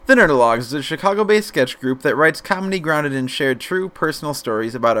The Nerdologues is a Chicago-based sketch group that writes comedy grounded in shared true, personal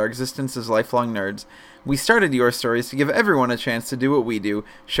stories about our existence as lifelong nerds. We started Your Stories to give everyone a chance to do what we do,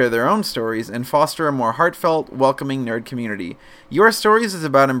 share their own stories, and foster a more heartfelt, welcoming nerd community. Your Stories is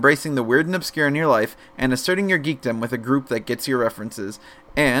about embracing the weird and obscure in your life and asserting your geekdom with a group that gets your references.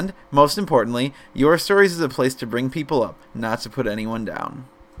 And, most importantly, Your Stories is a place to bring people up, not to put anyone down.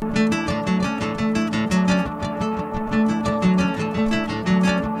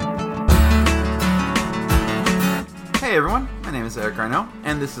 Hey everyone, my name is Eric Arnault,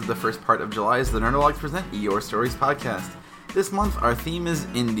 and this is the first part of July as the Nerdologues present Your Stories podcast. This month, our theme is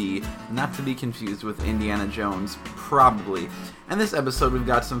indie, not to be confused with Indiana Jones, probably. And this episode, we've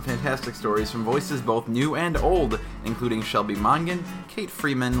got some fantastic stories from voices both new and old, including Shelby Mongan, Kate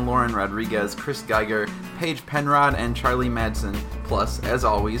Freeman, Lauren Rodriguez, Chris Geiger, Paige Penrod, and Charlie Madsen, plus, as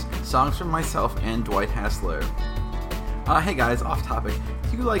always, songs from myself and Dwight Hassler. Hey guys, off topic,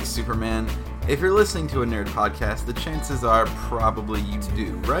 do you like Superman? If you're listening to a nerd podcast, the chances are probably you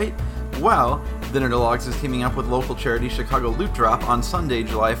do, right? Well, the Nerdologues is teaming up with local charity Chicago Loot Drop on Sunday,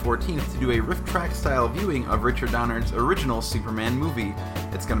 July 14th to do a riff track style viewing of Richard Donner's original Superman movie.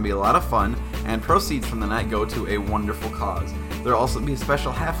 It's going to be a lot of fun, and proceeds from the night go to a wonderful cause. There'll also be a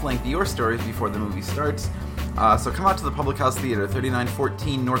special half-length Your Stories before the movie starts. So come out to the Public House Theater,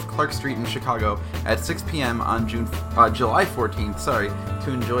 3914 North Clark Street in Chicago at 6 p.m. on July 14th,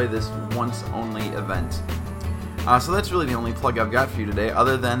 to enjoy this once-only event. So that's really the only plug I've got for you today,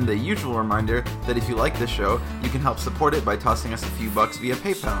 other than the usual reminder that if you like this show, you can help support it by tossing us a few bucks via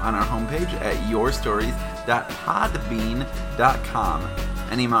PayPal on our homepage at yourstories.podbean.com.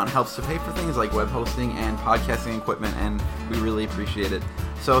 Any amount helps to pay for things like web hosting and podcasting equipment, and we really appreciate it.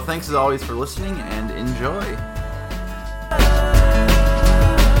 So thanks as always for listening, and enjoy!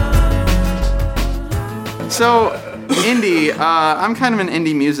 So, indie, I'm kind of an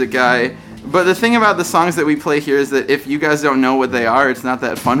indie music guy, but the thing about the songs that we play here is that if you guys don't know what they are, it's not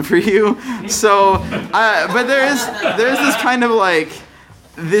that fun for you. So, but there's this kind of like,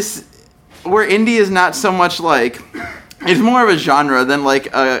 this, where indie is not so much like, it's more of a genre than like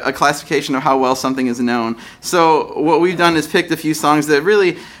a classification of how well something is known. So what we've done is picked a few songs that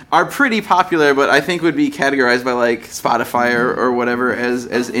really are pretty popular, but I think would be categorized by like Spotify or whatever as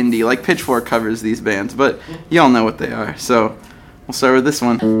indie. Like Pitchfork covers these bands, but y'all know what they are. So we'll start with this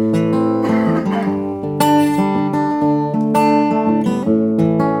one.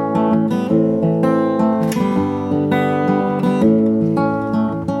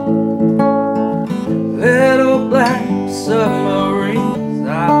 Black Submarines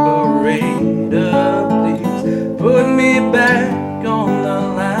Operator, please put me back on the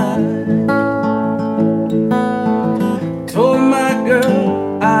line. Told my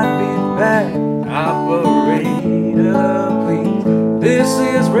girl I'd be back, operator, please. This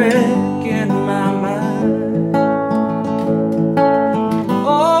is wrecking my mind.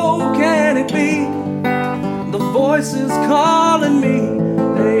 Oh, can it be the voices calling me?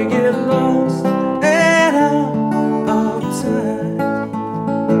 They get lost and out of time.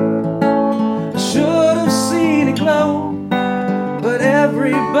 I should have seen it glow, but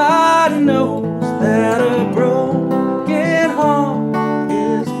everybody knows that a broken heart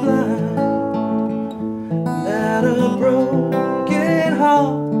is blind. That a broken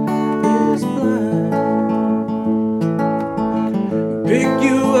heart is blind. Pick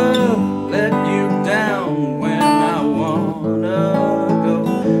you up, let you down when I wanna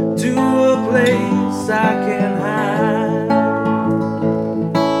go to a place I can hide.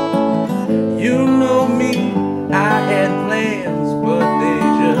 You know me, I had plans, but they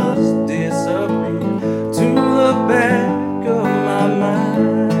just disappeared to the back of my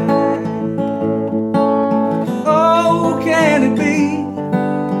mind. Oh, can it be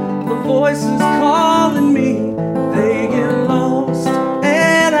the voices calling me? They get lost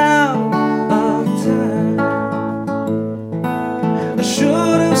and out of time. I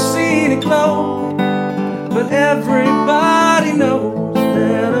should have seen it glow, but everybody knows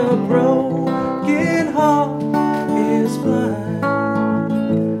that a broken heart is blind.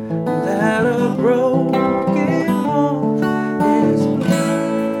 That a broken heart is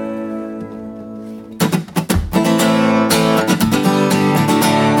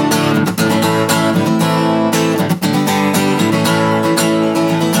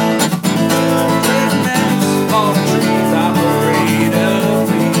Operator,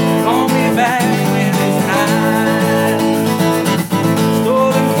 please call me back when it's time.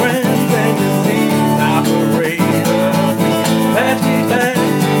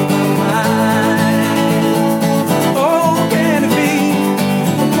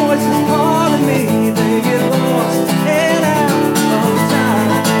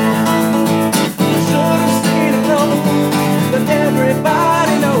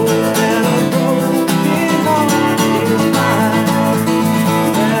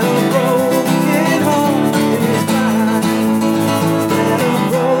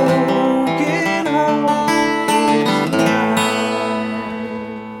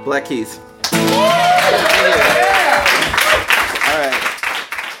 Keys.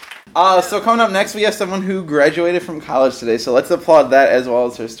 All right. So coming up next, we have someone who graduated from college today. So let's applaud that as well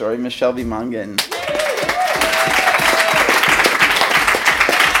as her story, Miss Shelby Mongan.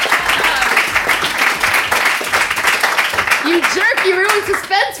 You jerk! You ruined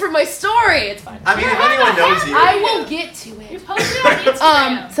suspense for my story. It's fine. I mean, if anyone knows you. I will get to it. You posted it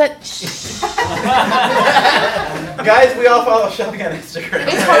on Instagram. Guys, we all follow Shelby on Instagram.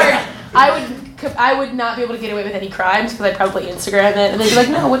 It's hard. I would not be able to get away with any crimes because I'd probably Instagram it, and they'd be like,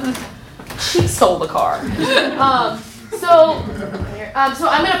 "No, what? She stole the car." So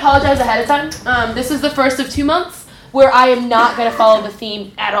I'm gonna apologize ahead of time. This is the first of 2 months where I am not gonna follow the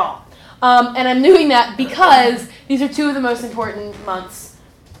theme at all, and I'm doing that because these are 2 of the most important months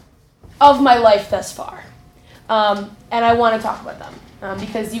of my life thus far, and I want to talk about them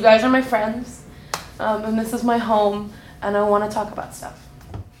because you guys are my friends, and this is my home, and I want to talk about stuff.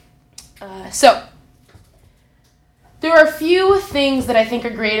 So, there are a few things that I think are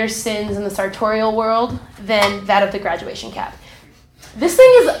greater sins in the sartorial world than that of the graduation cap. This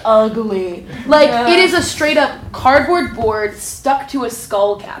thing is ugly. It is a straight up cardboard board stuck to a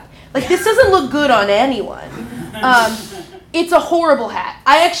skull cap. This doesn't look good on anyone. It's a horrible hat.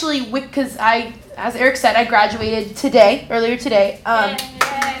 I actually, because as Eric said, I graduated earlier today. And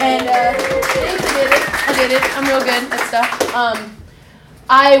I did it. I'm real good at stuff.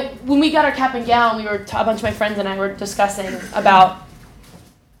 When we got our cap and gown, a bunch of my friends and I were discussing about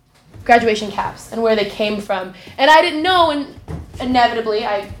graduation caps and where they came from. And I didn't know, and inevitably,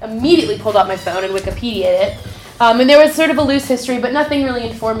 I immediately pulled out my phone and Wikipedia'd it. And there was sort of a loose history, but nothing really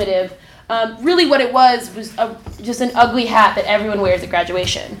informative. Really what it was just an ugly hat that everyone wears at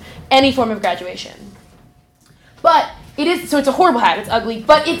graduation. Any form of graduation. But so it's a horrible hat, it's ugly,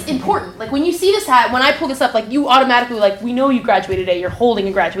 but it's important. When you see this hat, when I pull this up, you automatically, we know you graduated today, you're holding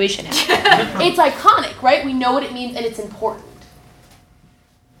a graduation hat. It's iconic, right? We know what it means, and it's important.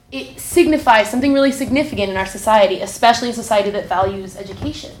 It signifies something really significant in our society, especially a society that values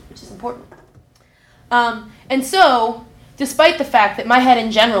education, which is important. And so, despite the fact that my head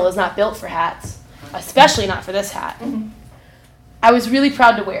in general is not built for hats, especially not for this hat, I was really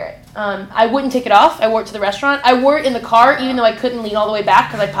proud to wear it. I wouldn't take it off. I wore it to the restaurant. I wore it in the car, even though I couldn't lean all the way back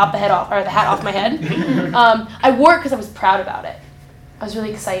because I popped the hat off my head. I wore it because I was proud about it. I was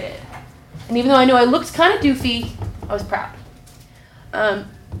really excited. And even though I knew I looked kind of doofy, I was proud.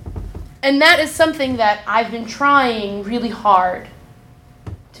 And that is something that I've been trying really hard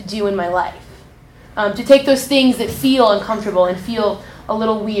to do in my life. To take those things that feel uncomfortable and feel a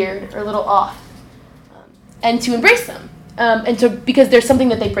little weird or a little off, and to embrace them. Because there's something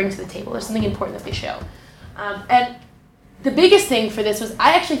that they bring to the table. There's something important that they show. And the biggest thing for this was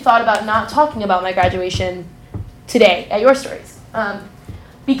I actually thought about not talking about my graduation today at Your Stories.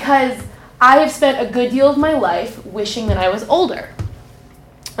 Because I have spent a good deal of my life wishing that I was older.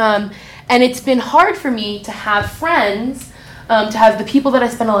 And it's been hard for me to have friends, to have the people that I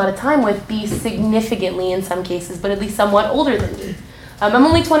spend a lot of time with be significantly, in some cases, but at least somewhat older than me. I'm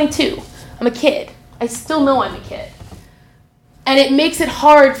only 22. I'm a kid. I still know I'm a kid. And it makes it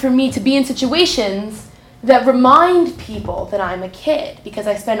hard for me to be in situations that remind people that I'm a kid because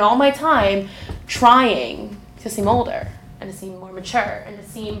I spend all my time trying to seem older and to seem more mature and to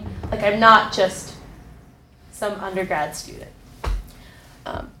seem like I'm not just some undergrad student.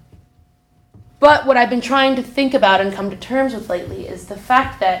 But what I've been trying to think about and come to terms with lately is the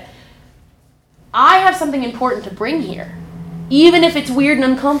fact that I have something important to bring here. Even if it's weird and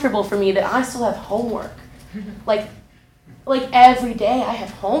uncomfortable for me, that I still have homework. Like every day I have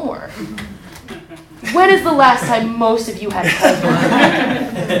homework. When is the last time most of you had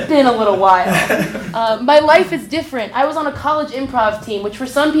homework? It's been a little while. My life is different. I was on a college improv team, which for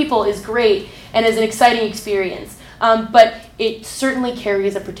some people is great and is an exciting experience. But it certainly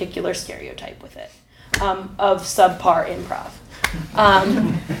carries a particular stereotype with it of subpar improv.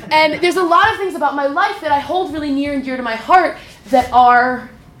 And there's a lot of things about my life that I hold really near and dear to my heart that are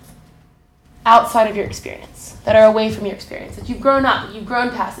outside of your experience, that are away from your experience, that you've grown up, that you've grown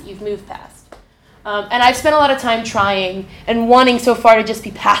past, that you've moved past. And I've spent a lot of time trying and wanting so far to just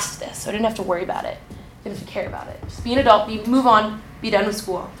be past this, so I didn't have to worry about it, didn't have to care about it. Just be an adult, move on, be done with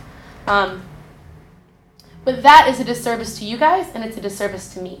school. But that is a disservice to you guys, and it's a disservice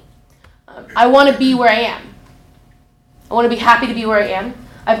to me. I want to be where I am. I want to be happy to be where I am.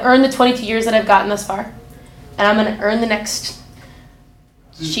 I've earned the 22 years that I've gotten thus far, and I'm going to earn the next,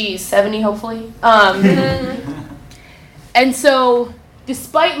 70 hopefully. And so,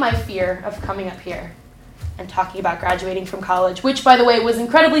 despite my fear of coming up here and talking about graduating from college, which, by the way, was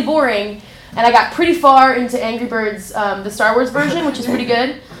incredibly boring, and I got pretty far into Angry Birds, the Star Wars version, which is pretty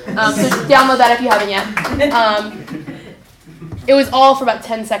good. So download that if you haven't yet. It was all for about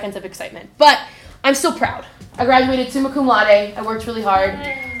 10 seconds of excitement. But I'm still proud. I graduated summa cum laude. I worked really hard.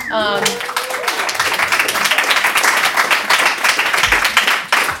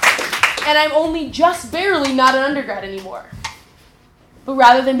 And I'm only just barely not an undergrad anymore. But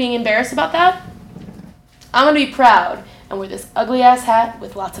rather than being embarrassed about that, I'm going to be proud and wear this ugly-ass hat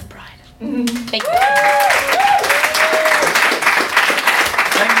with lots of pride. Thank you.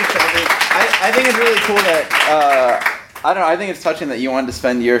 Thank you, Shelby. I think it's really cool that, I don't know, I think it's touching that you wanted to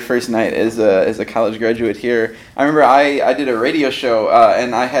spend your first night as a college graduate here. I remember I did a radio show,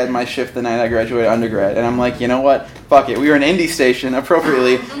 and I had my shift the night I graduated undergrad, and I'm like, you know what? Fuck it. We were an indie station,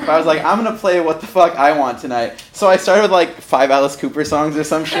 appropriately, but I was like, I'm going to play what the fuck I want tonight. So I started with like 5 Alice Cooper songs or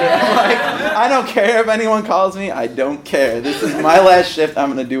some shit. I'm like, I don't care if anyone calls me. I don't care. This is my last shift.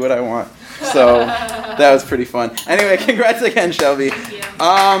 I'm going to do what I want. So that was pretty fun. Anyway, congrats again, Shelby. Thank you.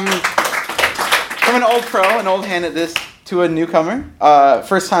 From an old pro, an old hand at this, to a newcomer.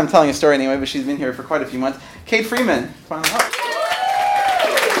 First time telling a story anyway, but she's been here for quite a few months. Kate Freeman. Finally up.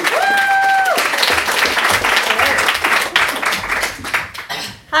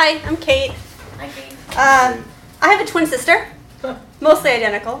 Hi, I'm Kate. Hi, Kate. I have a twin sister, mostly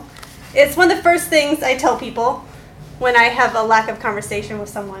identical. It's one of the first things I tell people when I have a lack of conversation with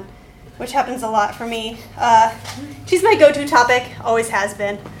someone, which happens a lot for me. She's my go-to topic, always has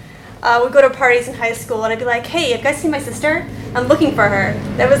been. We'd go to parties in high school and I'd be like, hey, have you guys seen my sister? I'm looking for her.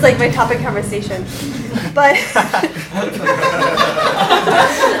 That was like my topic conversation. But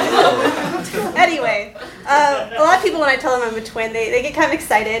anyway, a lot of people when I tell them I'm a twin, they get kind of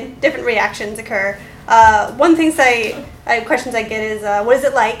excited. Different reactions occur. One thing questions I get is, what is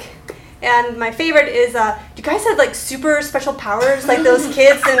it like? And my favorite is, do you guys have like super special powers like those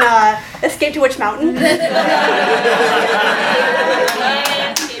kids in Escape to Witch Mountain?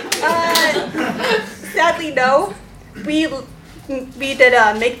 Sadly, no. We did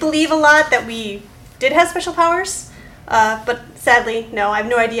make-believe a lot that we did have special powers, but sadly, no. I have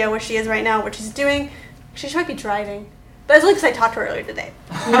no idea where she is right now, what she's doing. She might be driving. But that's only because I talked to her earlier today.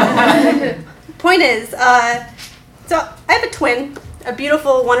 Point is, so I have a twin, a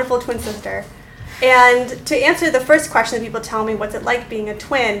beautiful, wonderful twin sister. And to answer the first question that people tell me, what's it like being a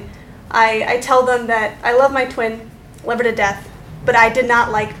twin, I tell them that I love my twin, love her to death, but I did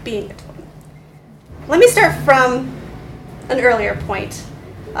not like being a twin. Let me start from an earlier point.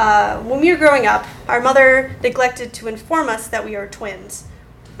 When we were growing up, our mother neglected to inform us that we were twins,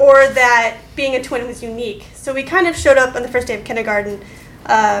 or that being a twin was unique. So we kind of showed up on the first day of kindergarten,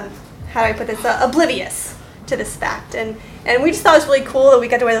 how do I put this, oblivious to this fact. And we just thought it was really cool that we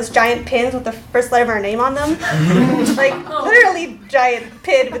got to wear those giant pins with the first letter of our name on them. Like, literally giant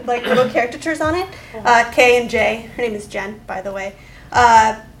pin with like little caricatures on it. K and J. Her name is Jen, by the way.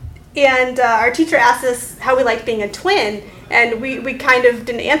 And our teacher asked us how we liked being a twin, and we kind of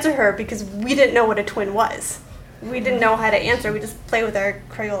didn't answer her because we didn't know what a twin was. We didn't know how to answer. We just play with our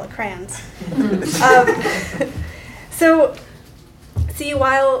Crayola crayons. So, see,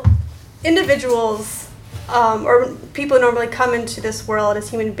 while individuals or people normally come into this world as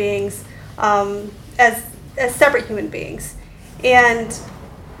human beings, as separate human beings, and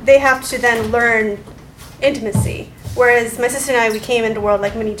they have to then learn intimacy. Whereas my sister and I, we came into the world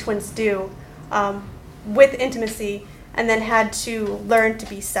like many twins do, with intimacy, and then had to learn to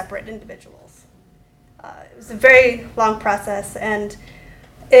be separate individuals. It was a very long process, and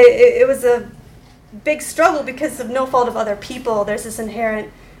it was a big struggle because of no fault of other people. There's this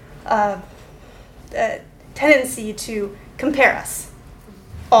inherent tendency to compare us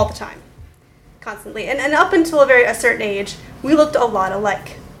all the time, constantly. And up until a certain age, we looked a lot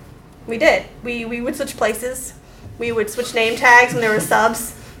alike. We did. We would switch places. We would switch name tags when there were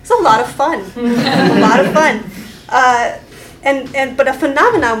subs. It was a lot of fun. A lot of fun. But a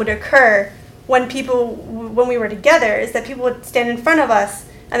phenomenon would occur when we were together, is that people would stand in front of us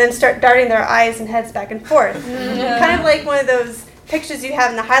and then start darting their eyes and heads back and forth. Kind of like one of those pictures you have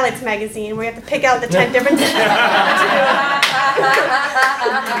in the Highlights magazine where you have to pick out the 10 differences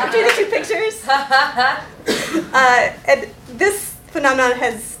between the two pictures. And this phenomenon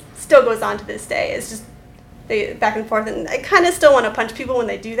still goes on to this day. It's just back and forth, and I kind of still want to punch people when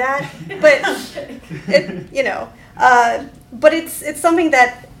they do that, but but it's something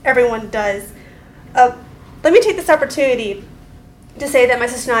that everyone does. Let me take this opportunity to say that my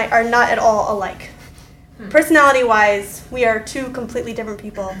sister and I are not at all alike. Personality-wise, we are two completely different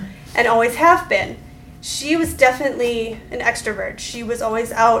people, and always have been. She was definitely an extrovert. She was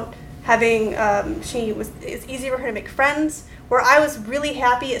always out having. It's easy for her to make friends. Where I was really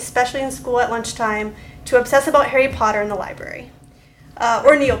happy, especially in school at lunchtime, to obsess about Harry Potter in the library.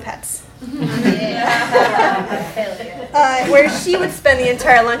 or Neopets. Where she would spend the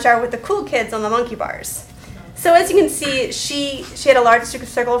entire lunch hour with the cool kids on the monkey bars. So as you can see, she had a large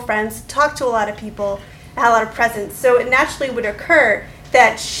circle of friends, talked to a lot of people, had a lot of presence. So it naturally would occur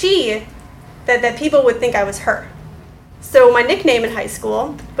that that people would think I was her. So my nickname in high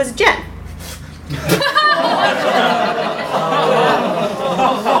school was Jen.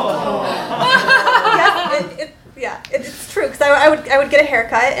 It's true, because I would get a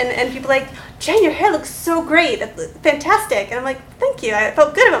haircut, and people like, Jen, your hair looks so great, that's fantastic. And I'm like, thank you. I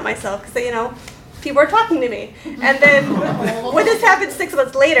felt good about myself, because, people were talking to me. And then when this happened 6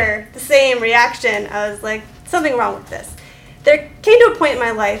 months later, the same reaction, I was like, something wrong with this. There came to a point in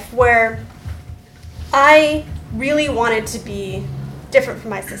my life where I really wanted to be different from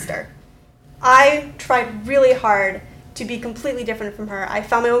my sister. I tried really hard to be completely different from her. I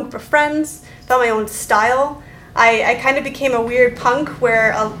found my own group of friends, found my own style. I kind of became a weird punk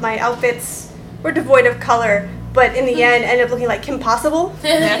where my outfits were devoid of color, but in the end ended up looking like Kim Possible.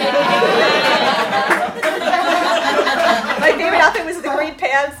 My favorite outfit was the green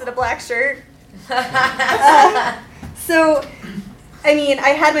pants and a black shirt. So,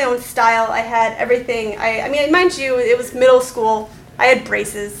 I had my own style. I had everything. Mind you, it was middle school. I had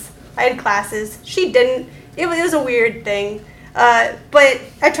braces. I had classes. She didn't. It was a weird thing. But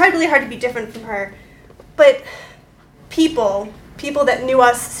I tried really hard to be different from her. But people that knew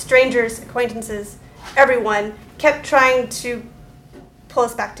us, strangers, acquaintances, everyone, kept trying to pull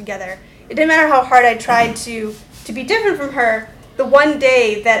us back together. It didn't matter how hard I tried to be different from her. The one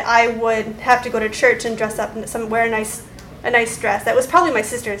day that I would have to go to church and dress up and wear a nice dress, that was probably my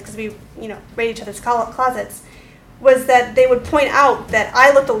sister's, because we raided each other's closets, was that they would point out that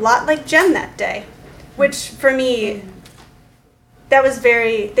I looked a lot like Jen that day, which for me,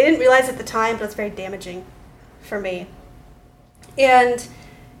 they didn't realize at the time, but it was very damaging for me. And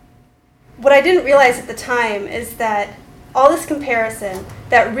what I didn't realize at the time is that all this comparison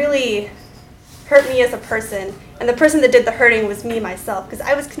that really hurt me as a person, and the person that did the hurting was me myself, because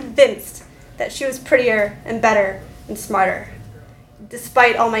I was convinced that she was prettier and better and smarter,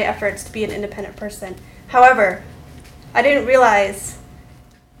 despite all my efforts to be an independent person. However, I didn't realize,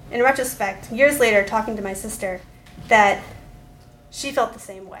 in retrospect, years later, talking to my sister, that she felt the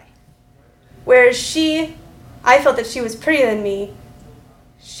same way. Whereas I felt that she was prettier than me,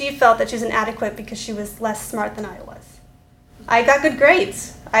 she felt that she was inadequate because she was less smart than I was. I got good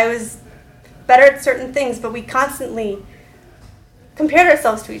grades. I was better at certain things, but we constantly compared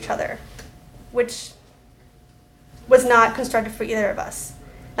ourselves to each other, which was not constructive for either of us.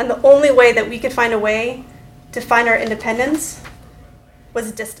 And the only way that we could find a way to find our independence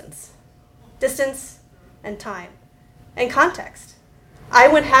was distance. Distance and time and context. I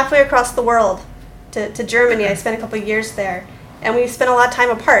went halfway across the world to Germany. I spent a couple of years there, and we spent a lot of time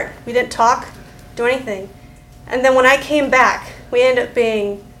apart. We didn't talk, do anything. And then when I came back, we ended up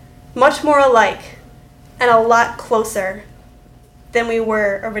being much more alike and a lot closer than we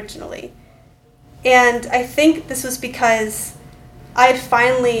were originally. And I think this was because I was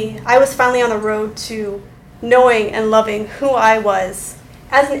finally on the road to knowing and loving who I was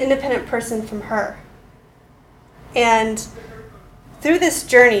as an independent person from her. And through this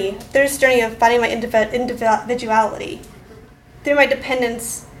journey of finding my individuality, through my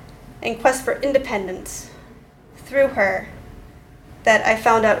dependence and quest for independence, through her, that I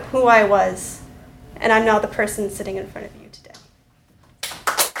found out who I was, and I'm now the person sitting in front of you today.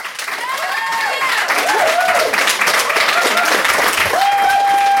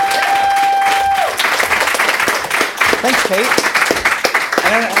 Thanks, Kate.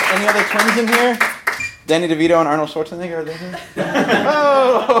 Any other twins in here? Danny DeVito and Arnold Schwarzenegger, are they here?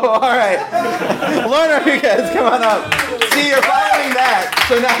 Oh, all right. Lorna Rodriguez, come on up. See, you're following that,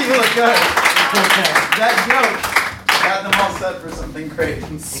 so now you look good. That joke got them all set for something great.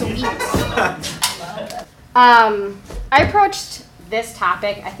 Sweet. I approached this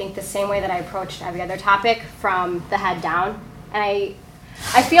topic, I think, the same way that I approached every other topic, from the head down. And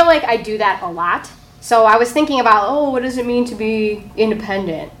I feel like I do that a lot. So I was thinking about, what does it mean to be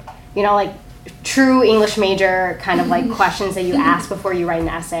independent? Like true English major kind of like questions that you ask before you write an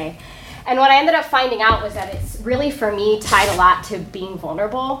essay. And what I ended up finding out was that it's really, for me, tied a lot to being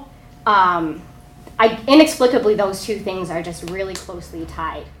vulnerable. Inexplicably, those two things are just really closely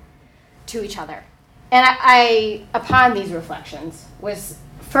tied to each other. And I, upon these reflections, was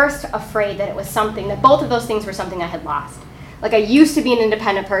first afraid that it was something, that both of those things were something I had lost. Like, I used to be an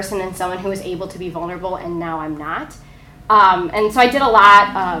independent person and someone who was able to be vulnerable, and now I'm not. And so I did a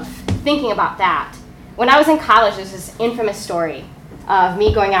lot of thinking about that. When I was in college, there's this infamous story of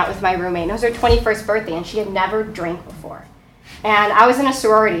me going out with my roommate. And it was her 21st birthday, and she had never drank before. And I was in a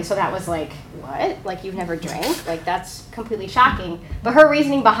sorority, so that was like, what? Like, you've never drank? Like, that's completely shocking. But her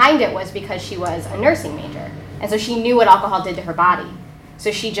reasoning behind it was because she was a nursing major. And so she knew what alcohol did to her body.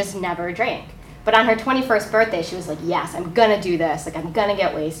 So she just never drank. But on her 21st birthday, she was like, yes, I'm going to do this. Like, I'm going to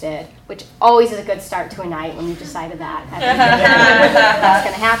get wasted, which always is a good start to a night when you decided that. That's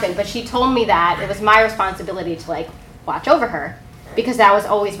going to happen. But she told me that it was my responsibility to, like, watch over her because that was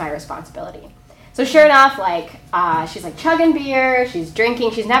always my responsibility. So sure enough, like, she's, like, chugging beer. She's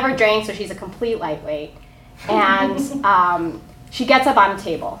drinking. She's never drank, so she's a complete lightweight. And she gets up on a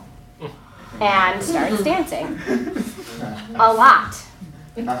table and starts dancing. A lot.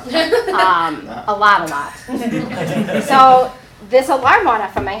 A lot. So this alarm went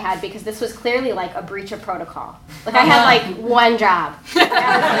off in my head because this was clearly like a breach of protocol. Like I had like one job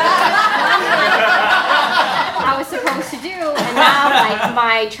I was supposed to do, and now like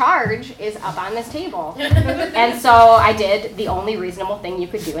my charge is up on this table. And so I did the only reasonable thing you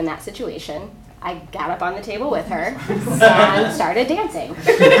could do in that situation. I got up on the table with her and started dancing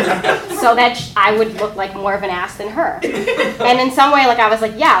so that I would look like more of an ass than her. And in some way, like I was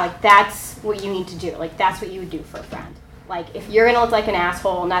like, yeah, like that's what you need to do. Like that's what you would do for a friend. Like if you're gonna look like an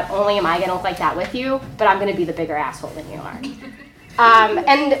asshole, not only am I gonna look like that with you, but I'm gonna be the bigger asshole than you are.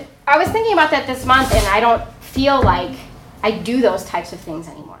 And I was thinking about that this month, and I don't feel like I do those types of things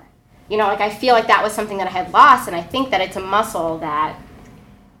anymore. You know, like I feel like that was something that I had lost, and I think that it's a muscle that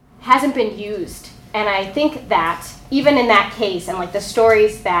hasn't been used. And I think that even in that case, and like the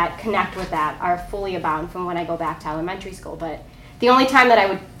stories that connect with that are fully abound from when I go back to elementary school. But the only time that I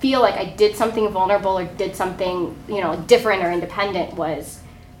would feel like I did something vulnerable or did something, you know, different or independent was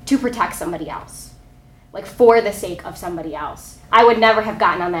to protect somebody else, like for the sake of somebody else. I would never have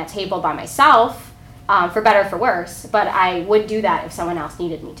gotten on that table by myself, for better or for worse, but I would do that if someone else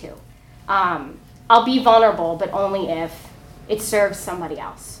needed me to. I'll be vulnerable, but only if it serves somebody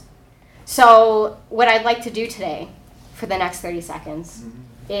else. So what I'd like to do today for the next 30 seconds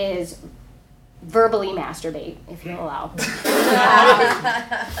is verbally masturbate, if you'll allow.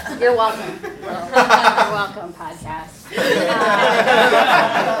 You're welcome. You're welcome, podcast.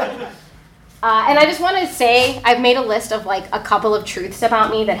 And I just want to say I've made a list of like a couple of truths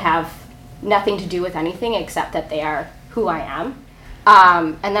about me that have nothing to do with anything except that they are who I am.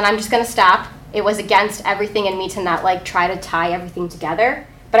 And then I'm just going to stop. It was against everything in me to not like try to tie everything together.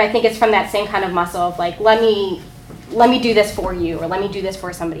 But I think it's from that same kind of muscle of like, let me do this for you, or let me do this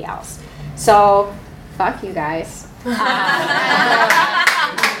for somebody else. So, fuck you guys.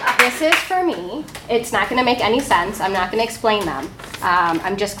 This is for me. It's not going to make any sense. I'm not going to explain them.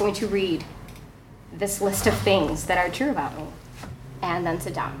 I'm just going to read this list of things that are true about me, and then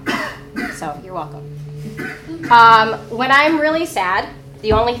sit down. So, you're welcome. When I'm really sad,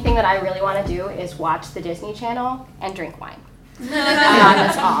 the only thing that I really want to do is watch the Disney Channel and drink wine.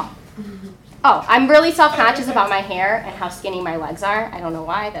 That's all. Oh, I'm really self-conscious about my hair and how skinny my legs are. I don't know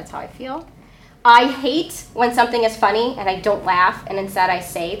why, that's how I feel. I hate when something is funny and I don't laugh and instead I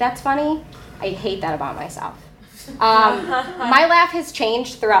say that's funny. I hate that about myself. My laugh has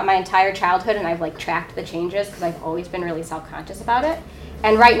changed throughout my entire childhood, and I've like tracked the changes because I've always been really self-conscious about it.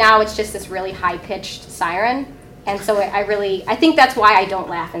 And right now it's just this really high-pitched siren. And so I think that's why I don't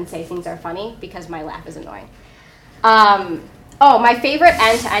laugh and say things are funny, because my laugh is annoying. Oh, my favorite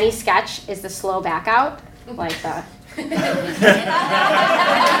end to any sketch is the slow back out, like the.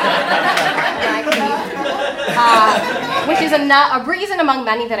 Which is a reason among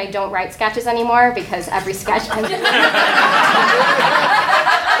many that I don't write sketches anymore, because every sketch ends.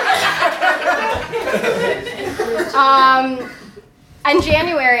 In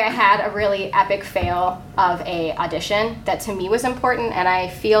January, I had a really epic fail of a audition that to me was important, and I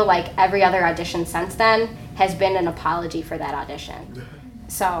feel like every other audition since then has been an apology for that audition.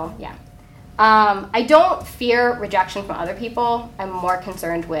 So, yeah. I don't fear rejection from other people. I'm more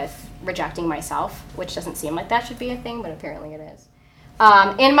concerned with rejecting myself, which doesn't seem like that should be a thing, but apparently it is.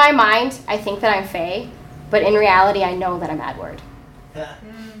 In my mind, I think that I'm Faye, but in reality, I know that I'm Edward.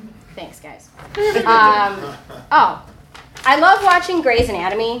 Thanks, guys. I love watching Grey's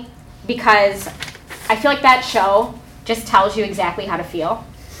Anatomy because I feel like that show just tells you exactly how to feel,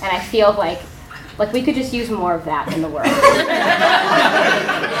 and I feel like we could just use more of that in the world. Just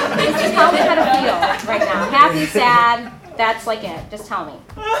tell me how to feel right now. Happy, sad, that's like it. Just tell me.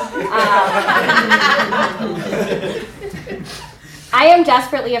 I am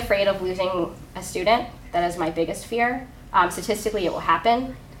desperately afraid of losing a student. That is my biggest fear. Statistically, it will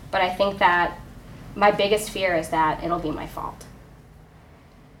happen, but I think that my biggest fear is that it'll be my fault.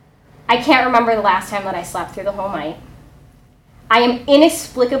 I can't remember the last time that I slept through the whole night. I am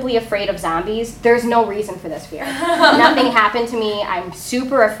inexplicably afraid of zombies. There's no reason for this fear. Nothing happened to me. I'm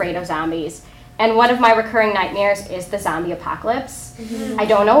super afraid of zombies. And one of my recurring nightmares is the zombie apocalypse. I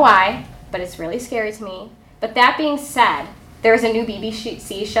don't know why, but it's really scary to me. But that being said, there's a new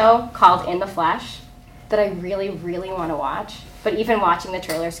BBC show called In the Flesh that I really, really want to watch. But even watching the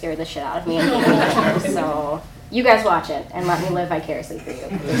trailer scared the shit out of me. So you guys watch it and let me live vicariously for you.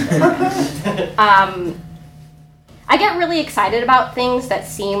 I get really excited about things that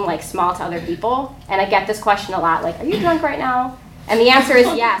seem like small to other people, and I get this question a lot, like, are you drunk right now? And the answer is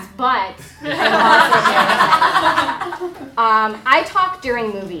yes, but I'm also I talk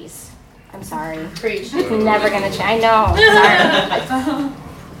during movies. I'm sorry. Preach. It's never gonna change. I know.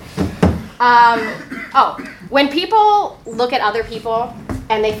 Sorry. When people look at other people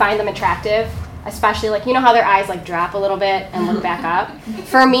and they find them attractive, especially like, you know how their eyes like drop a little bit and look back up?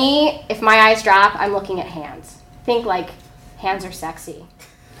 For me, if my eyes drop, I'm looking at hands. Think like hands are sexy.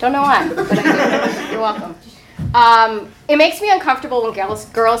 Don't know why, but I do. You're welcome. It makes me uncomfortable when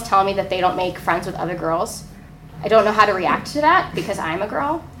girls tell me that they don't make friends with other girls. I don't know how to react to that because I'm a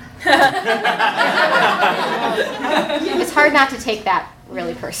girl. It's hard not to take that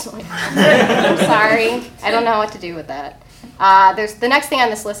really personally. I'm sorry. I don't know what to do with that. There's the next thing on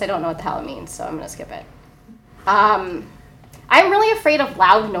this list, I don't know what the hell it means, so I'm going to skip it. I'm really afraid of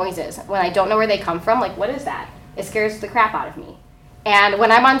loud noises when I don't know where they come from. Like, what is that? It scares the crap out of me. And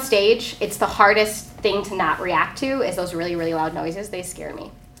when I'm on stage, it's the hardest thing to not react to is those really, really loud noises. They scare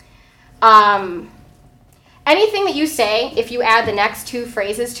me. Anything that you say, if you add the next two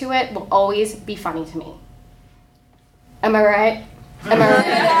phrases to it, will always be funny to me. Am I right? Am I right?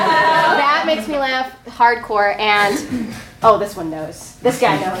 That makes me laugh hardcore. And, oh, this one knows. This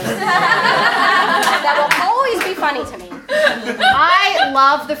guy knows. That will always be funny to me. I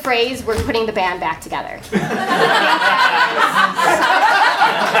love the phrase, we're putting the band back together.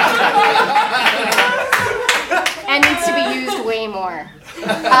 And needs to be used way more.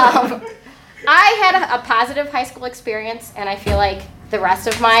 I had a positive high school experience, and I feel like the rest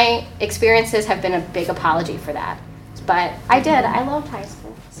of my experiences have been a big apology for that. But I did. I loved high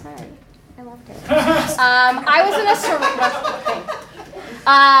school. Sorry. I loved it. I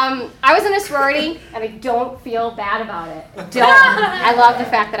was in a sorority, and I don't feel bad about it. I love the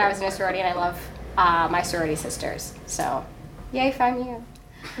fact that I was in a sorority, and I love my sorority sisters. So, yay, find you.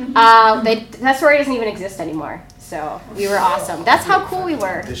 That sorority doesn't even exist anymore. So we were awesome. That's how cool we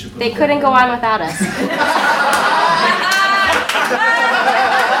were. They couldn't go on without us.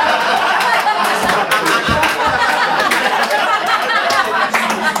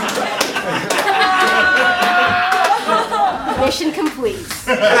 Mission complete.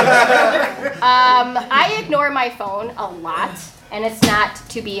 I ignore my phone a lot, and it's not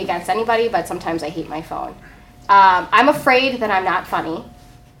to be against anybody, but sometimes I hate my phone. I'm afraid that I'm not funny.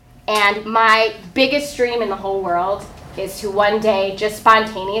 And my biggest dream in the whole world is to one day just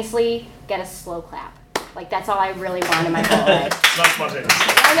spontaneously get a slow clap. Like, that's all I really want in my whole life. Not spontaneous.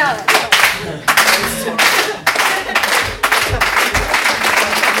 I know.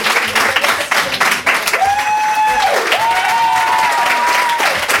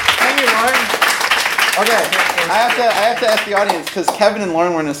 Thank you, Lauren. Okay, I have to ask the audience, because Kevin and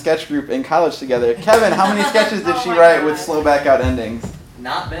Lauren were in a sketch group in college together. Kevin, how many sketches did she write with slow back out endings?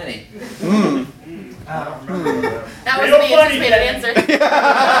 Not many. That was the anticipated answer. I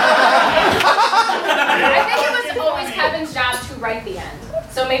think it was always Kevin's job to write the end.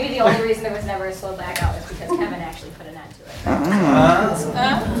 So maybe the only reason there was never a slow back out was because Kevin actually put an end to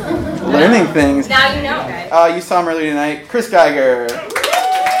it. Learning things. Now you know, guys. You saw him earlier tonight. Chris Geiger.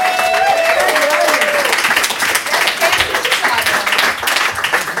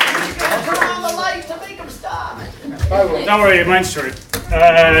 Don't worry, mine's short.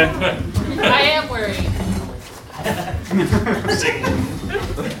 I am worried.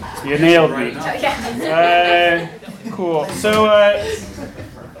 You nailed me. Cool. So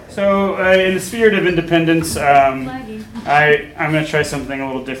in the spirit of independence, I'm going to try something a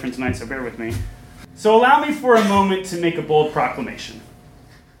little different tonight, so bear with me. So allow me for a moment to make a bold proclamation.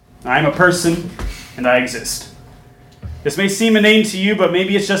 I'm a person, and I exist. This may seem inane to you, but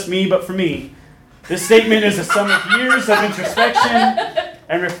maybe it's just me, but for me, this statement is a sum of years of introspection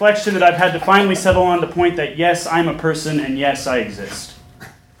and reflection that I've had to finally settle on the point that yes, I'm a person, and yes, I exist.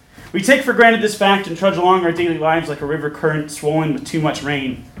 We take for granted this fact and trudge along our daily lives like a river current swollen with too much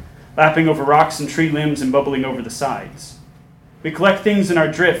rain, lapping over rocks and tree limbs and bubbling over the sides. We collect things in our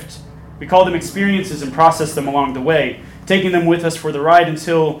drift. We call them experiences and process them along the way, taking them with us for the ride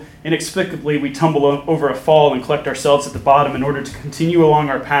until, inexplicably, we tumble over a fall and collect ourselves at the bottom in order to continue along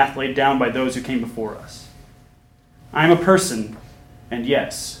our path laid down by those who came before us. I am a person, And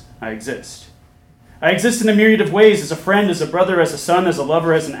yes, I exist. I exist in a myriad of ways, as a friend, as a brother, as a son, as a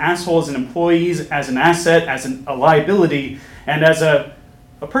lover, as an asshole, as an employee, as an asset, as a liability, and as a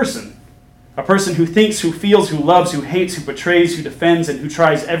person. A person who thinks, who feels, who loves, who hates, who betrays, who defends, and who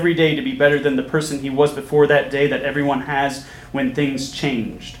tries every day to be better than the person he was before that day that everyone has when things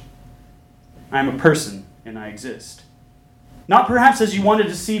changed. I am a person, and I exist. Not perhaps as you wanted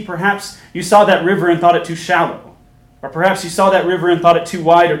to see, perhaps you saw that river and thought it too shallow. Or perhaps you saw that river and thought it too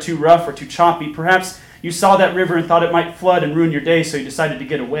wide or too rough or too choppy. Perhaps you saw that river and thought it might flood and ruin your day, so you decided to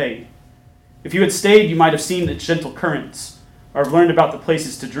get away. If you had stayed, you might have seen its gentle currents, or have learned about the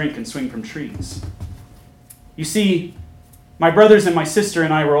places to drink and swing from trees. You see, my brothers and my sister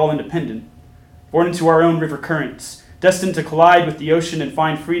and I were all independent, born into our own river currents, destined to collide with the ocean and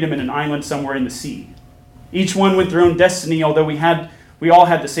find freedom in an island somewhere in the sea. Each one went their own destiny, although we all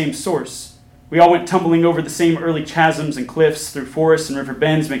had the same source. We all went tumbling over the same early chasms and cliffs, through forests and river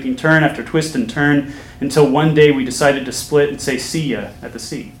bends, making turn after twist and turn, until one day we decided to split and say see ya at the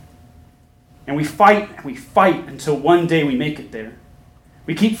sea. And we fight until one day we make it there.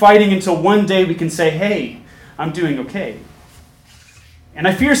 We keep fighting until one day we can say, hey, I'm doing okay. And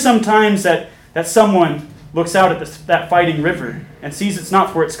I fear sometimes that someone looks out at that fighting river and sees it's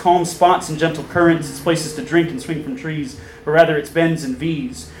not for its calm spots and gentle currents, its places to drink and swing from trees, but rather its bends and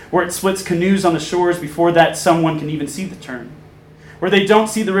V's, where it splits canoes on the shores before that someone can even see the turn, where they don't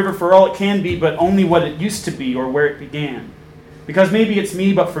see the river for all it can be, but only what it used to be or where it began. Because maybe it's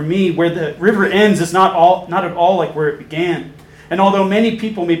me, but for me, where the river ends is not at all like where it began. And although many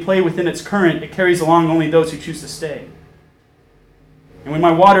people may play within its current, it carries along only those who choose to stay. And when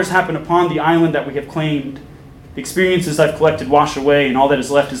my waters happen upon the island that we have claimed, the experiences I've collected wash away, and all that is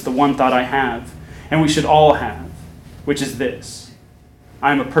left is the one thought I have, and we should all have, which is this: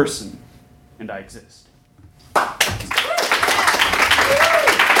 I am a person, and I exist.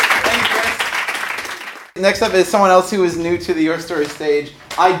 Next up is someone else who is new to the Your Story stage.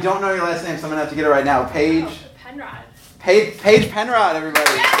 I don't know your last name, so I'm going to have to get it right now. Paige Penrod. Paige Penrod,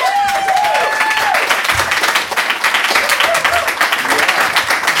 everybody.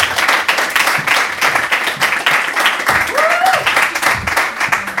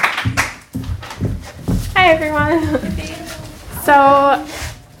 Hi everyone. So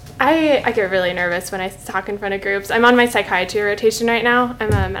I get really nervous when I talk in front of groups. I'm on my psychiatry rotation right now.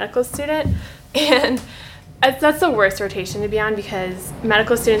 I'm a medical student, and that's the worst rotation to be on because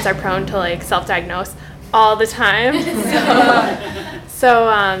medical students are prone to like self-diagnose all the time. So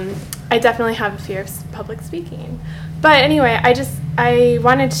I definitely have a fear of public speaking. But anyway, I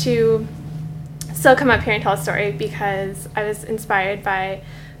wanted to still come up here and tell a story because I was inspired by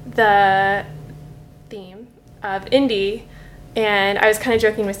the theme of indie, and I was kind of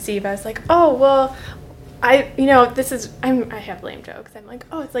joking with Steve. I was like, oh well, I have lame jokes. I'm like,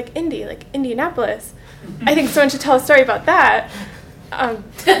 oh, it's like indie, like Indianapolis. I think someone should tell a story about that. So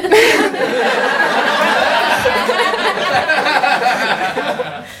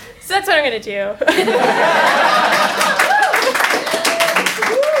that's what I'm gonna do.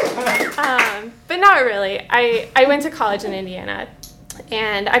 But not really. I went to college in Indiana.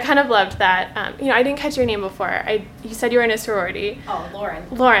 And I kind of loved that. I didn't catch your name before. You said you were in a sorority. Oh, Lauren.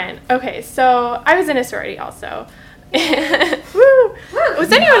 Lauren. Okay, so I was in a sorority also. Woo!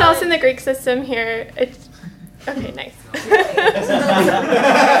 Was anyone else in the Greek system here? Okay, nice. All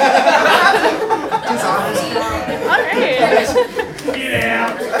right. Get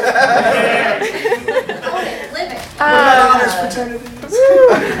out. Live it.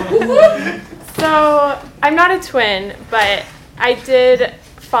 So I'm not a twin, but I did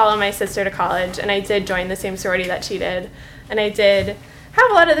follow my sister to college, and I did join the same sorority that she did, and I did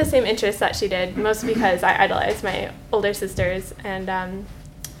have a lot of the same interests that she did, mostly because I idolized my older sisters, and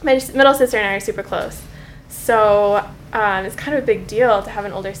my middle sister and I are super close. So it's kind of a big deal to have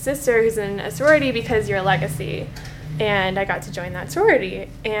an older sister who's in a sorority because you're a legacy, and I got to join that sorority.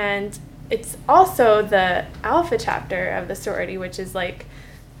 And it's also the alpha chapter of the sorority, which is like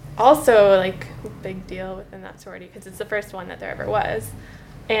also like a big deal within that sorority because it's the first one that there ever was.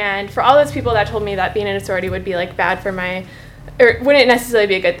 And for all those people that told me that being in a sorority would be like bad for or wouldn't necessarily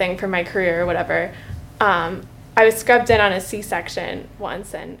be a good thing for my career or whatever, I was scrubbed in on a C-section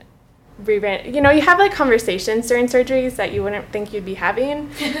once and reran. You have like conversations during surgeries that you wouldn't think you'd be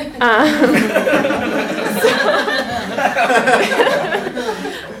having.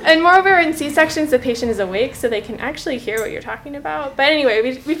 And moreover, in C-sections, the patient is awake, so they can actually hear what you're talking about. But anyway,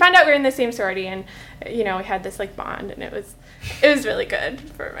 we found out we were in the same sorority, and we had this like bond, and it was really good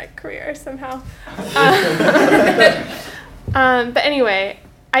for my career somehow. But anyway,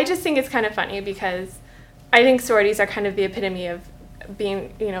 I just think it's kind of funny because I think sororities are kind of the epitome of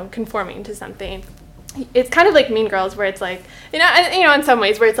being, conforming to something. It's kind of like Mean Girls, where it's like, in some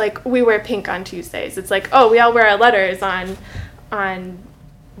ways, where it's like we wear pink on Tuesdays. It's like, oh, we all wear our letters on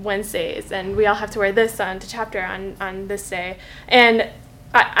Wednesdays, and we all have to wear this to chapter on this day. And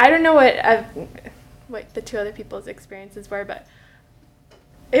I don't know what the two other people's experiences were, but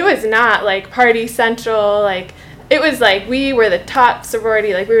it was not like party central. Like, it was like we were the top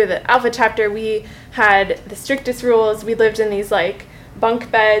sorority. Like, we were the alpha chapter. We had the strictest rules. We lived in these like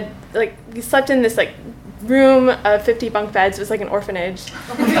bunk bed. Like, we slept in this like room of 50 bunk beds. It was like an orphanage.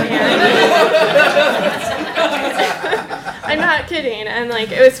 I'm not kidding. And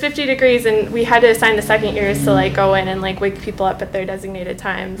like, it was 50 degrees, and we had to assign the second years to like go in and like wake people up at their designated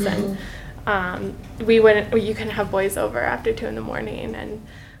times. And you couldn't have boys over after 2 a.m. And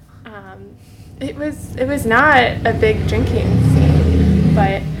it was not a big drinking scene.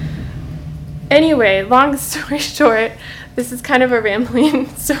 But anyway, long story short, this is kind of a rambling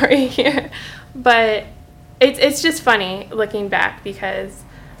story here, but it's just funny looking back because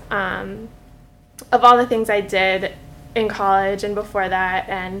of all the things I did in college and before that,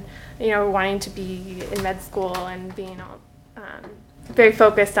 and wanting to be in med school and being all very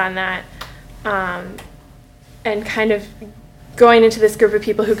focused on that, and kind of going into this group of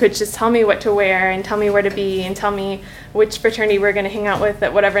people who could just tell me what to wear and tell me where to be and tell me which fraternity we're going to hang out with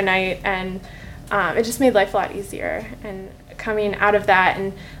at whatever night, and it just made life a lot easier. And coming out of that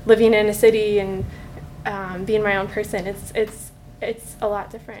and living in a city and being my own person, it's a lot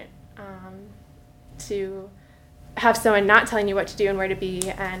different to have someone not telling you what to do and where to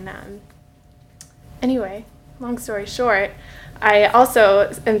be. And anyway, long story short, I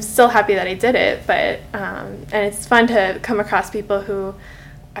also am still happy that I did it, but and it's fun to come across people who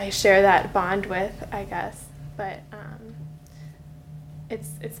I share that bond with, I guess. But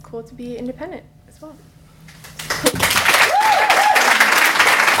it's cool to be independent as well. All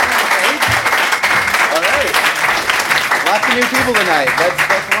right. Lots of new people tonight.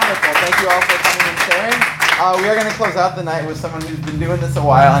 That's wonderful. Thank you all for coming and sharing. We are going to close out the night with someone who's been doing this a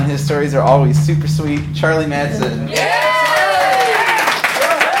while, and his stories are always super sweet. Charlie Madsen.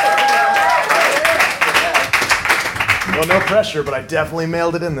 Well, no pressure, but I definitely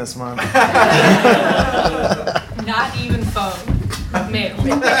mailed it in this month. Not even phone. Mail.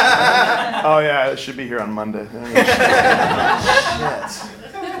 Oh yeah, it should be here on Monday. Shit.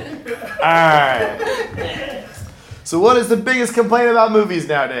 Alright. So what is the biggest complaint about movies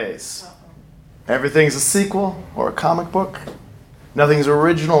nowadays? Everything's a sequel or a comic book. Nothing's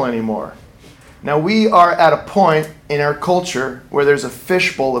original anymore. Now we are at a point in our culture where there's a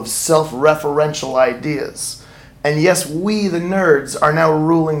fishbowl of self-referential ideas. And yes, we, the nerds, are now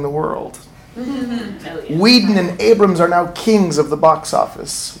ruling the world. Whedon and Abrams are now kings of the box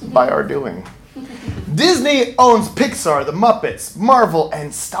office by our doing. Disney owns Pixar, the Muppets, Marvel,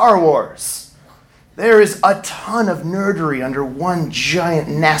 and Star Wars. There is a ton of nerdery under one giant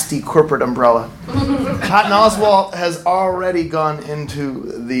nasty corporate umbrella. Patton Oswalt has already gone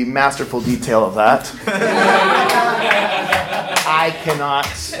into the masterful detail of that. I cannot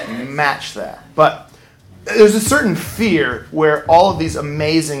match that. But there's a certain fear where all of these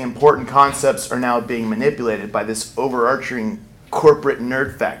amazing, important concepts are now being manipulated by this overarching corporate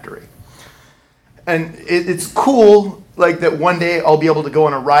nerd factory. And it's cool, like, that one day I'll be able to go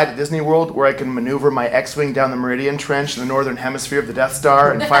on a ride at Disney World where I can maneuver my X-Wing down the Meridian Trench in the northern hemisphere of the Death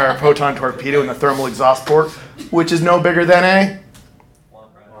Star and fire a proton torpedo in the thermal exhaust port, which is no bigger than a...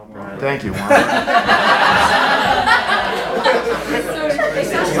 Thank you, Juan.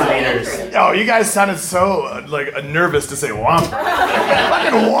 Oh, you guys sounded so nervous to say womp.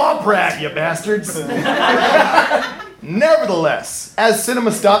 Fucking womp rat, you bastards. Nevertheless, as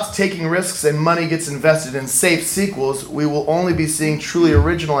cinema stops taking risks and money gets invested in safe sequels, we will only be seeing truly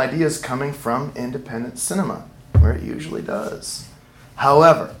original ideas coming from independent cinema, where it usually does.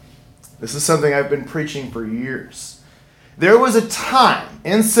 However, this is something I've been preaching for years. There was a time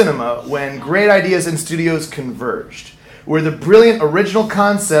in cinema when great ideas and studios converged, where the brilliant original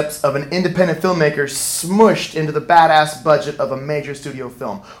concepts of an independent filmmaker smushed into the badass budget of a major studio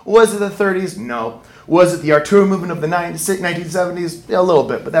film. Was it the 30s? No. Was it the Arturo movement of the 1970s? Yeah, a little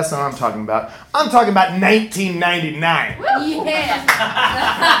bit, but that's not what I'm talking about. I'm talking about 1999. Yeah.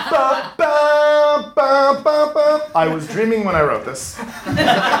 I was dreaming when I wrote this.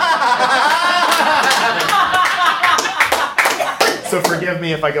 So forgive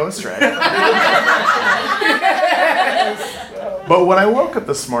me if I go astray. But when I woke up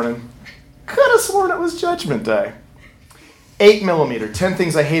this morning, could have sworn it was Judgment Day. 8mm, 10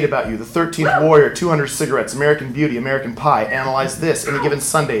 Things I Hate About You, The 13th Warrior, 200 Cigarettes, American Beauty, American Pie, Analyze This, Any Given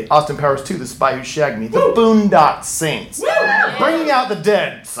Sunday, Austin Powers 2, The Spy Who Shagged Me, The Boondock Saints, Bringing Out the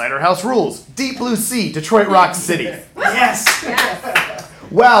Dead, Cider House Rules, Deep Blue Sea, Detroit Rock City. Yes!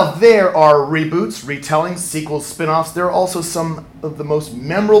 While there are reboots, retellings, sequels, spin-offs, there are also some of the most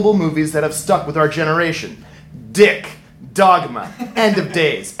memorable movies that have stuck with our generation. Dick, Dogma, End of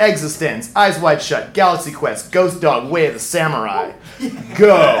Days, Existence, Eyes Wide Shut, Galaxy Quest, Ghost Dog, Way of the Samurai,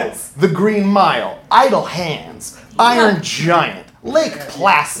 Go, The Green Mile, Idle Hands, Iron Giant, Lake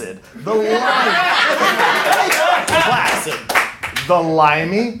Placid, The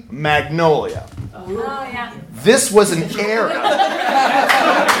Limey, Magnolia. Oh, yeah. This was an era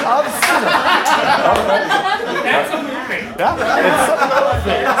of cinema. That's a movie. Yeah, it's some of those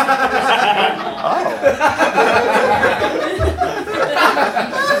things. Oh.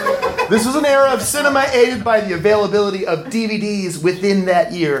 This was an era of cinema aided by the availability of DVDs within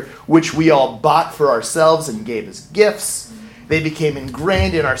that year, which we all bought for ourselves and gave as gifts. They became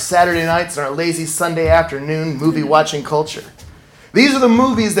ingrained in our Saturday nights and our lazy Sunday afternoon movie-watching culture. These are the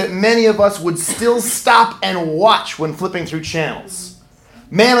movies that many of us would still stop and watch when flipping through channels.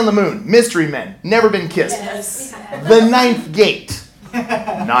 Man on the Moon, Mystery Men, Never Been Kissed, Yes. The Ninth Gate,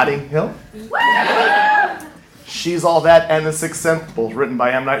 Notting Hill, She's All That and the Sixth Sense, both written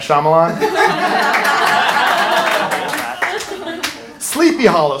by M. Night Shyamalan, Sleepy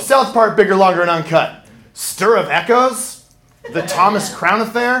Hollow, South Park, Bigger, Longer, and Uncut, Stir of Echoes, The Thomas Crown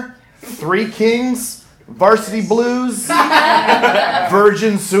Affair, Three Kings, Varsity Blues,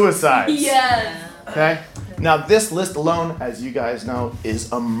 Virgin Suicides. Yes. Okay? Now, this list alone, as you guys know,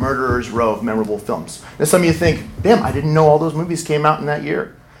 is a murderer's row of memorable films. Now, some of you think, damn, I didn't know all those movies came out in that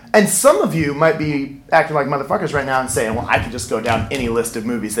year. And some of you might be acting like motherfuckers right now and saying, well, I could just go down any list of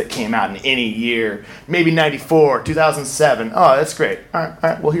movies that came out in any year. Maybe 94, 2007. Oh, that's great. All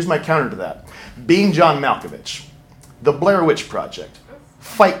right. Well, here's my counter to that. Being John Malkovich, The Blair Witch Project,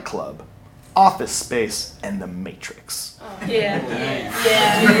 Fight Club, Office Space, and The Matrix. Yeah.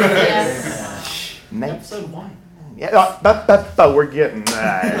 Episode 1. Yeah, we're getting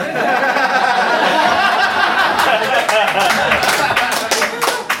that.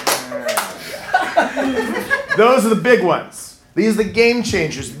 Those are the big ones. These are the game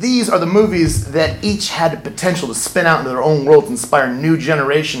changers. These are the movies that each had the potential to spin out into their own worlds and inspire a new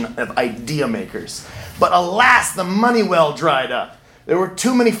generation of idea makers. But alas, the money well dried up. There were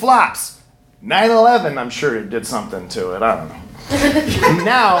too many flops. 9/11, I'm sure it did something to it. I don't know.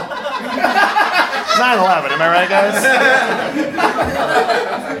 Now, 9/11, am I right, guys?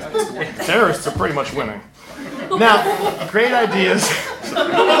 Terrorists are pretty much winning. Now, great ideas.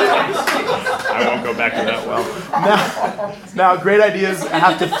 I won't go back to that well. Now, great ideas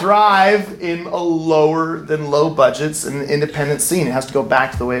have to thrive in a lower than low budgets and independent scene. It has to go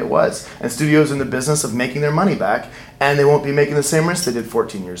back to the way it was. And studios are in the business of making their money back, and they won't be making the same risk they did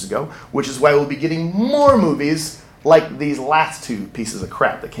 14 years ago, which is why we'll be getting more movies like these last two pieces of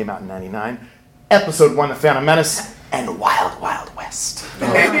crap that came out in '99. Episode 1, The Phantom Menace, and Wild Wild West.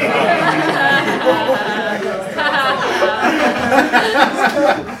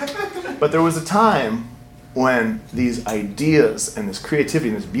 But there was a time when these ideas and this creativity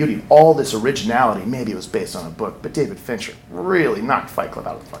and this beauty, all this originality, maybe it was based on a book, but David Fincher really knocked Fight Club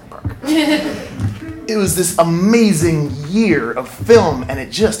out of the fucking park. It was this amazing year of film, and it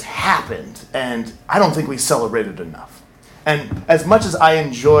just happened, and I don't think we celebrated enough. And as much as I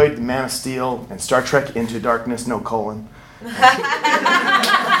enjoyed Man of Steel and Star Trek Into Darkness, and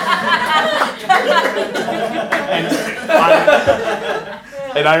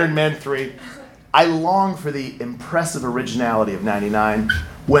Iron Man 3, I long for the impressive originality of '99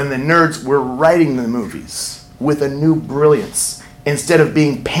 when the nerds were writing the movies with a new brilliance instead of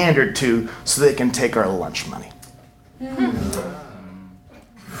being pandered to so they can take our lunch money.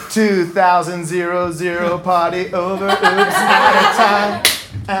 2000 party over, oops, not a time.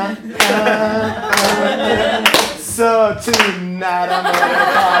 So tonight I'm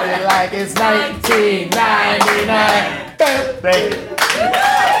gonna party like it's 1999. Thank you.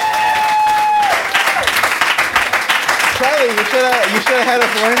 Charlie, you should have had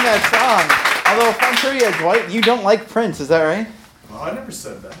us learn that song. Although, if I'm sure Dwight, you don't like Prince, is that right? Well, I never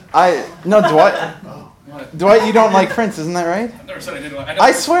said that. Dwight. Dwight, you don't like Prince, isn't that right? I've never said I didn't like.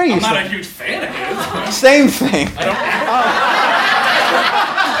 I swear you I'm not said. a huge fan of his. Same thing. I don't.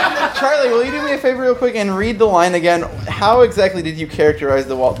 Charlie, will you do me a favor real quick and read the line again? How exactly did you characterize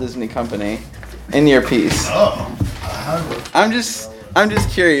the Walt Disney Company in your piece? I'm just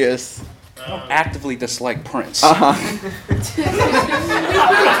curious. I don't actively dislike Prince. Uh-huh.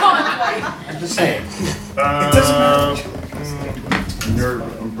 I'm just saying. It doesn't matter.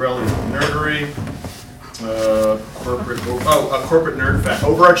 umbrella nerdery.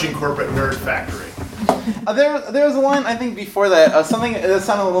 Overarching corporate nerd factory. There was a line I think before that, something that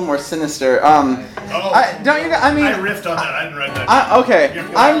sounded a little more sinister. Don't you? I riffed on that. I didn't write that. Okay,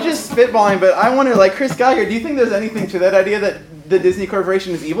 I'm just spitballing, but I wonder, like Chris Geiger, do you think there's anything to that idea that the Disney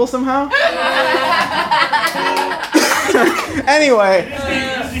Corporation is evil somehow? Anyway.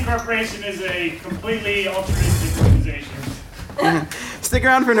 Disney Corporation is a completely altruistic organization. Stick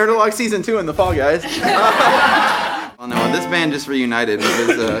around for Nerdalog Season 2 in the fall, guys. Well, no, this band just reunited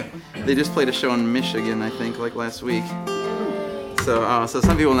because they just played a show in Michigan, I think, like last week. So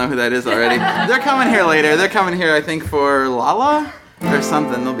some people know who that is already. They're coming here later. They're coming here, I think, for Lala or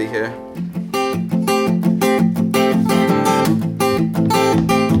something. They'll be here.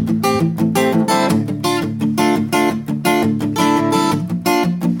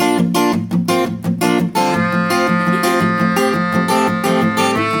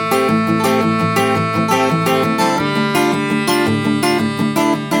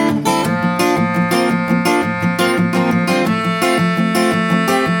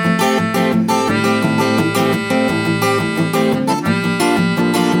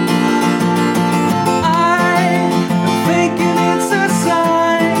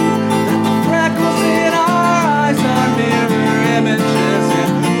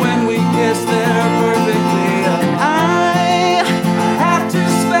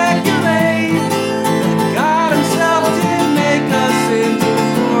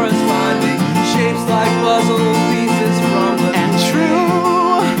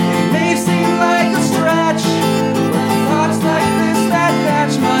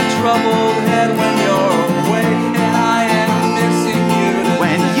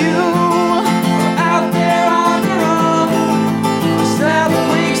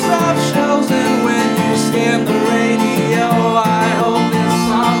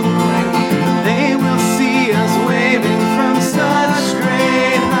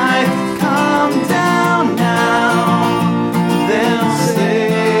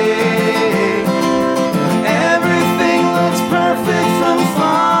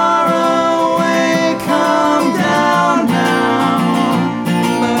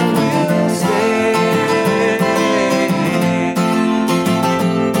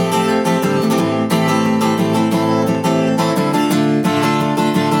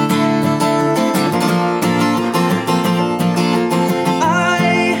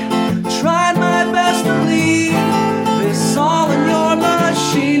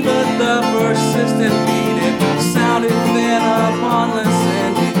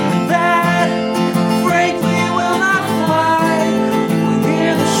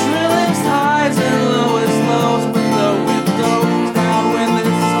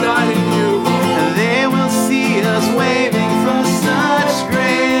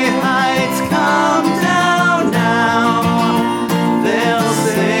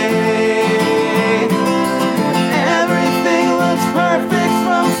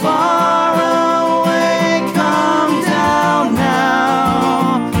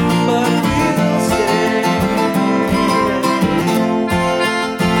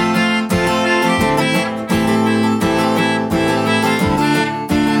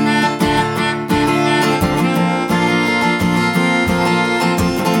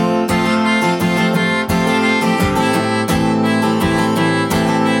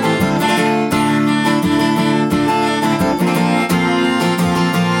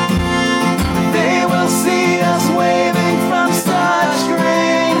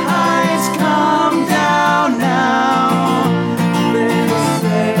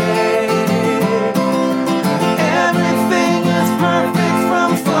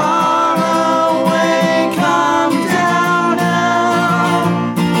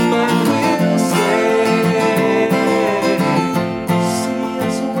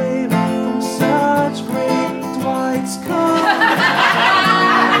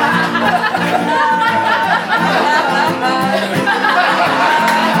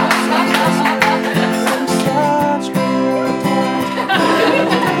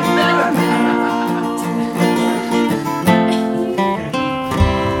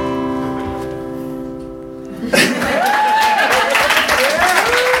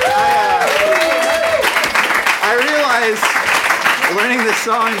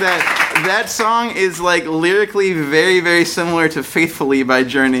 Song that That song is like lyrically very, very similar to "Faithfully" by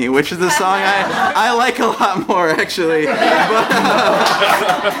Journey, which is the song I like a lot more actually. But,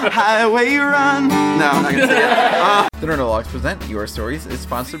 Highway Run. No, I'm not gonna say it. The Nerdologues Present Your Stories is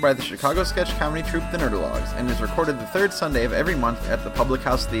sponsored by the Chicago sketch comedy troupe The Nerdologues and is recorded the third Sunday of every month at the Public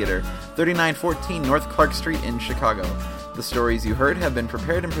House Theater, 3914 North Clark Street in Chicago. The stories you heard have been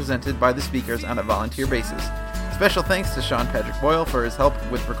prepared and presented by the speakers on a volunteer basis. Special thanks to Sean Patrick Boyle for his help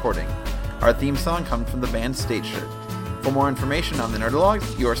with recording. Our theme song comes from the band State Shirt. For more information on the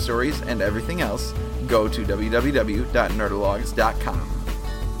Nerdologues, Your Stories, and everything else, go to www.nerdologues.com.